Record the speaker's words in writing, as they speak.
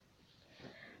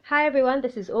Hi everyone,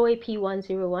 this is OAP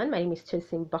 101. My name is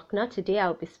TosynBucknor. Today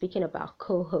I'll be speaking about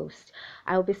co-host.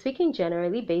 I'll be speaking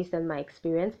generally based on my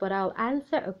experience, but I'll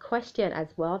answer a question as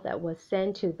well that was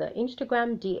sent to the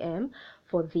Instagram DM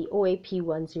for the OAP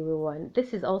 101.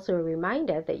 This is also a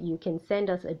reminder that you can send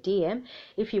us a DM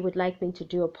if you would like me to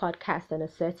do a podcast on a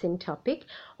certain topic,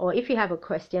 or if you have a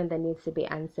question that needs to be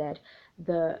answered.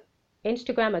 The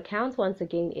Instagram account once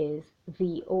again is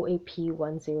the OAP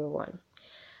 101.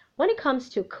 When it comes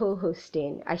to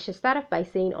co-hosting, I should start off by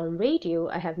saying on radio,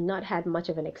 I have not had much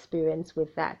of an experience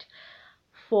with that.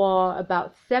 For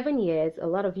about 7 years, a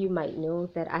lot of you might know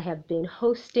that I have been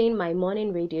hosting my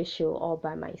morning radio show all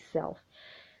by myself.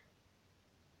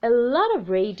 A lot of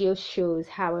radio shows,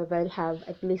 however, have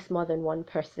at least more than one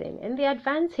person, and the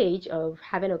advantage of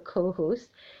having a co-host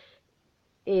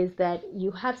is that you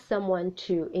have someone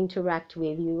to interact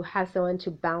with, you have someone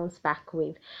to bounce back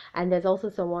with, and there's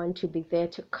also someone to be there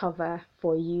to cover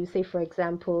for you. Say, for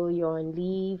example, you're on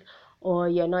leave or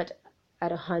you're not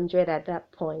at 100 at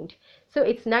that point. So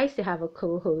it's nice to have a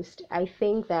co-host. I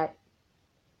think that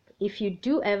if you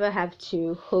do ever have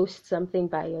to host something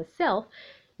by yourself,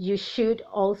 you should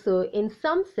also, in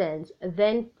some sense,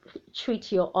 then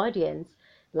treat your audience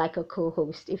like a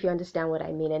co-host, if you understand what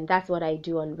I mean. And that's what I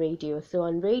do on radio. So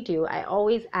on radio, I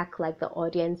always act like the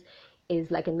audience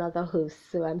is like another host.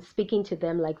 So I'm speaking to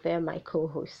them like they're my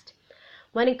co-host.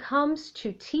 When it comes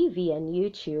to TV and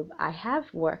YouTube, I have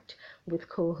worked with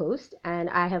co-hosts, and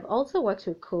I have also worked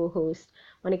with co-hosts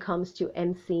when it comes to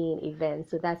emceeing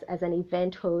events. So that's as an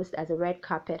event host, as a red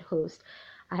carpet host,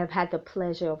 I have had the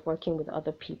pleasure of working with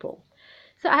other people.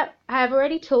 So I have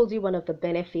already told you one of the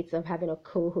benefits of having a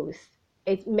co-host.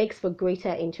 It makes for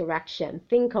greater interaction.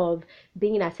 Think of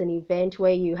being at an event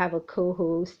where you have a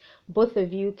co-host, both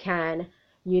of you can,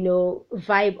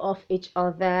 vibe off each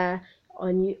other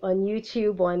on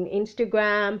YouTube, on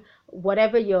Instagram,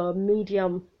 whatever your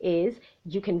medium is,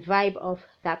 you can vibe off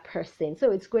that person.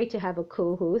 So it's great to have a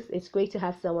co-host. It's great to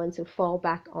have someone to fall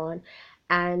back on.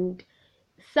 And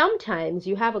sometimes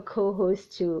you have a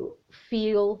co-host to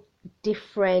feel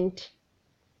different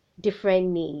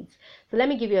needs. So let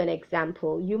me give you an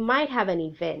example. You might have an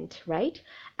event, right?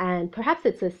 And perhaps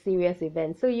it's a serious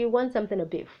event. So you want something a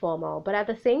bit formal, but at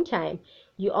the same time,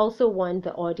 you also want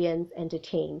the audience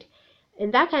entertained. In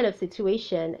that kind of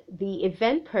situation, the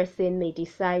event person may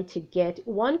decide to get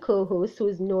one co-host who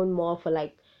is known more for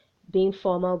like being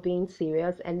formal, being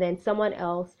serious, and then someone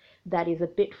else that is a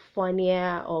bit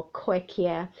funnier or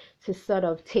quirkier to sort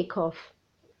of take off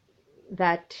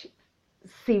that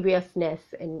seriousness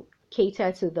and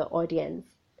cater to the audience.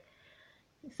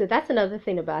 So that's another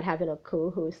thing about having a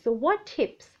co-host. So what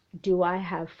tips do I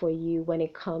have for you when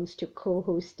it comes to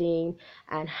co-hosting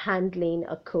and handling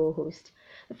a co-host?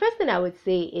 The first thing I would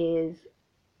say is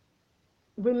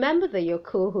remember that your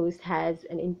co-host has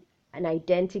an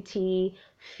identity,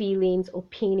 feelings,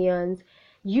 opinions.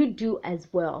 You do as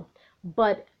well.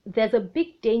 But there's a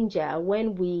big danger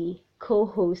when we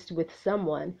co-host with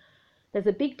someone. There's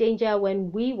a big danger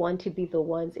when we want to be the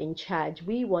ones in charge.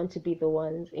 We want to be the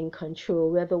ones in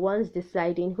control. We're the ones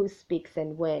deciding who speaks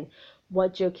and when,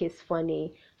 what joke is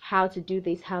funny, how to do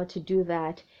this, how to do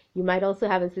that. You might also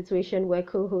have a situation where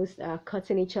co-hosts are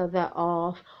cutting each other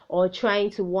off or trying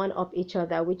to one-up each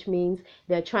other, which means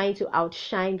they're trying to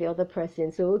outshine the other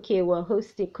person. So, okay, we're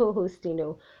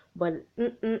co-hosting, but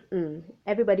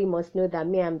everybody must know that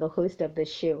me, I'm the host of the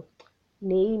show.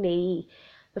 Nay, nay.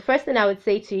 The first thing I would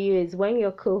say to you is when you're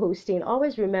co-hosting,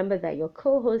 always remember that your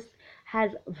co-host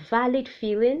has valid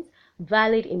feelings,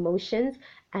 valid emotions,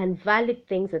 and valid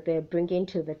things that they're bringing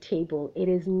to the table. It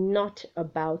is not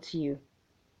about you.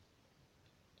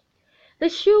 The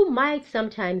shoe might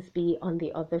sometimes be on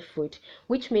the other foot,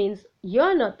 which means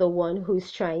you're not the one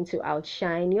who's trying to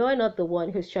outshine. You're not the one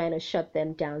who's trying to shut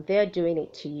them down. They're doing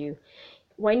it to you.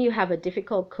 When you have a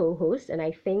difficult co-host, and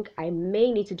I think I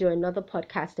may need to do another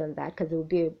podcast on that because it will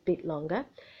be a bit longer,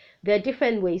 there are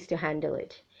different ways to handle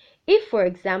it. If, for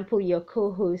example, your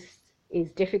co-host is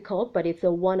difficult, but it's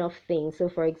a one-off thing. So,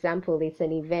 for example, it's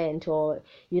an event, or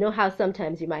you know how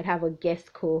sometimes you might have a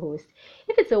guest co-host.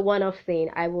 If it's a one-off thing,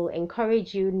 I will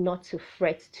encourage you not to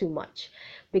fret too much,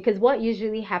 because what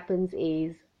usually happens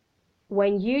is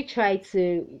when you try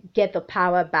to get the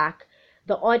power back,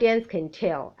 the audience can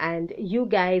tell, and you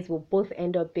guys will both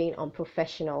end up being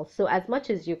unprofessional. So as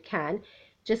much as you can,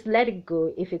 just let it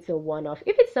go if it's a one-off.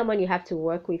 If it's someone you have to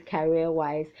work with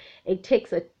career-wise, it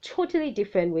takes a totally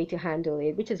different way to handle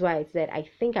it, which is why I said I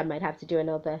think I might have to do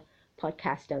another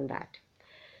podcast on that.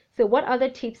 So what other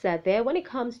tips are there when it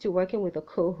comes to working with a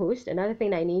co-host? Another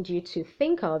thing I need you to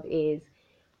think of is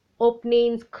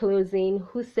openings, closing,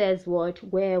 who says what,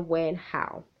 where, when,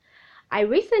 how. I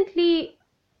recently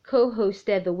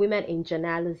co-hosted the Women in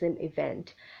Journalism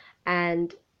event,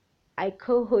 and I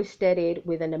co-hosted it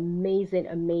with an amazing,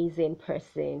 amazing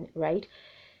person, right?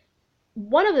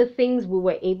 One of the things we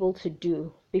were able to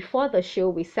do before the show,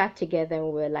 we sat together and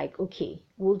we were like, okay,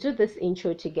 we'll do this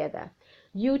intro together.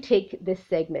 You take this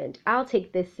segment, I'll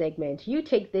take this segment, you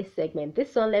take this segment,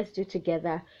 this one let's do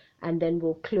together, and then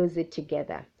we'll close it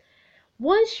together.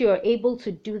 Once you're able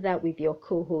to do that with your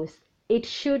co-host, it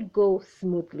should go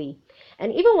smoothly.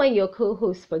 And even when your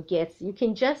co-host forgets, you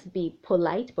can just be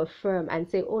polite but firm and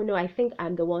say, oh no, I think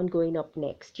I'm the one going up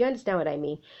next. Do you understand what I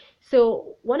mean?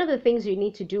 So one of the things you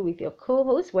need to do with your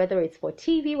co-host, whether it's for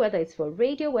TV, whether it's for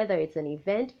radio, whether it's an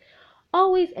event,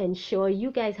 always ensure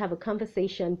you guys have a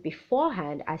conversation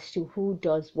beforehand as to who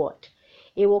does what.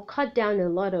 It will cut down a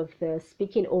lot of the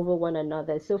speaking over one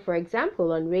another. So for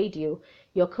example, on radio,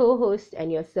 your co-host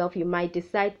and yourself, you might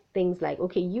decide things like,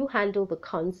 okay, you handle the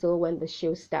console when the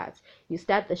show starts. You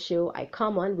start the show, I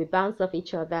come on, we bounce off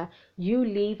each other, you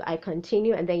leave, I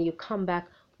continue, and then you come back,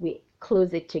 we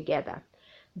close it together.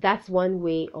 That's one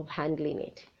way of handling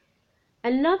it.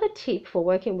 Another tip for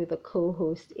working with a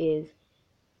co-host is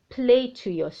play to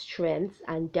your strengths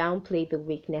and downplay the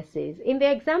weaknesses. In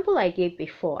the example I gave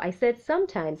before, I said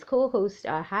sometimes co-hosts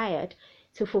are hired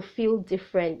to fulfill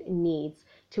different needs,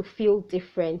 to fill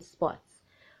different spots.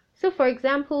 So for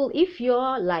example, if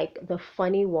you're like the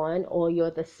funny one or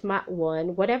you're the smart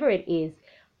one, whatever it is,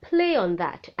 play on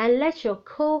that and let your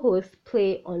co-host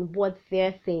play on what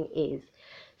their thing is.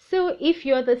 So if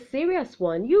you're the serious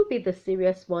one, you be the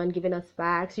serious one giving us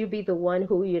facts. You be the one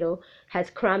who, has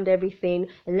crammed everything,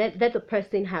 and let the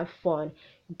person have fun.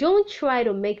 Don't try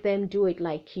to make them do it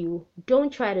like you.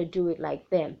 Don't try to do it like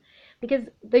them. Because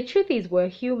the truth is we're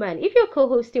human. If you're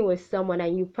co-hosting with someone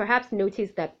and you perhaps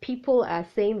notice that people are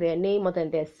saying their name more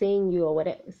than they're saying you or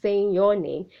whatever, saying your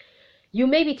name, you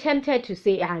may be tempted to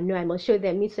say, no, I must show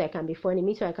them, me too I can be funny,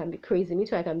 me too I can be crazy, me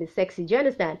too I can be sexy. Do you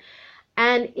understand?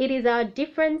 And it is our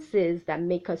differences that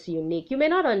make us unique. You may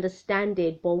not understand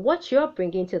it, but what you're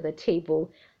bringing to the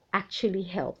table actually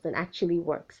helps and actually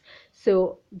works.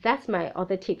 So that's my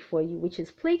other tip for you, which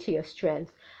is play to your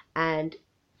strengths and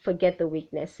forget the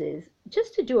weaknesses.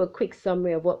 Just to do a quick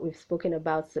summary of what we've spoken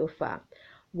about so far.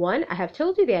 One, I have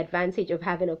told you the advantage of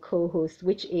having a co-host,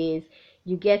 which is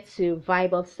you get to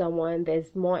vibe off someone,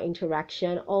 there's more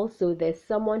interaction. Also, there's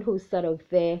someone who's sort of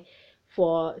there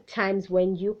for times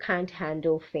when you can't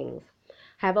handle things.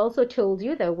 I've also told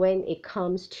you that when it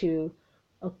comes to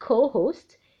a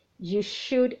co-host, you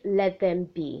should let them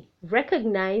be.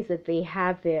 Recognize that they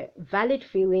have their valid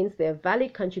feelings, their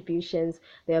valid contributions,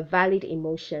 their valid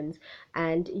emotions,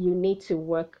 and you need to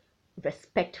work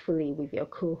respectfully with your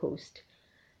co-host.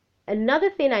 Another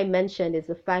thing I mentioned is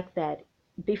the fact that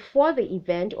before the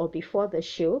event or before the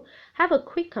show, have a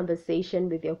quick conversation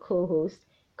with your co-host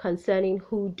concerning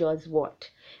who does what.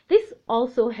 This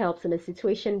also helps in a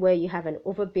situation where you have an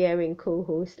overbearing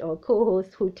co-host or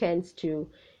co-host who tends to,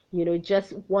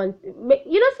 just want, some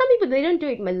people, they don't do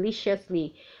it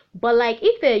maliciously, but like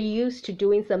if they're used to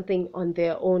doing something on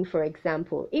their own, for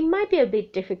example, it might be a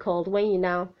bit difficult when you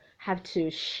now have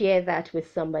to share that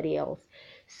with somebody else.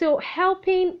 So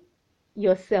helping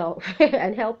yourself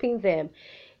and helping them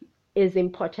is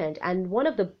important, and one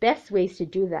of the best ways to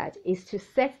do that is to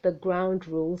set the ground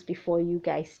rules before you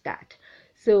guys start.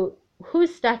 So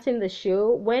who's starting the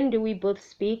show? When do we both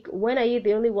speak? When are you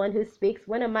the only one who speaks?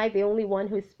 When am I the only one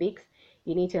who speaks?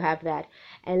 You need to have that.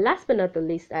 And last but not the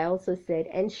least, I also said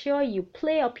ensure you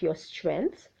play up your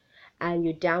strengths and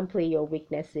you downplay your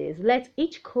weaknesses. Let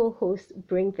each co-host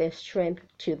bring their strength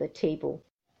to the table.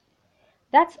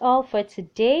 That's all for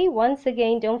today. Once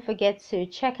again, don't forget to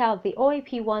check out the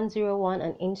OAP 101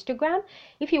 on Instagram.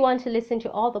 If you want to listen to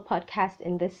all the podcasts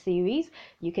in this series,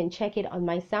 you can check it on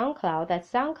my SoundCloud. That's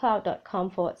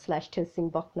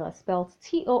soundcloud.com/TosynBucknor, spelled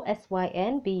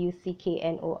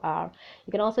TosynBucknor.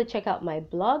 You can also check out my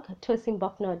blog,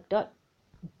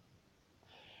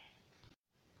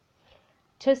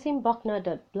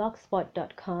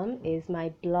 TosynBucknor.blogspot.com is my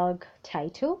blog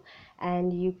title,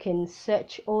 and you can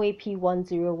search OAP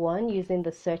 101 using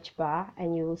the search bar,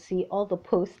 and you will see all the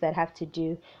posts that have to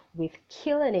do with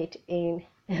killing it in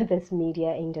this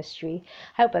media industry.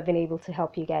 I hope I've been able to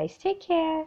help you guys. Take care.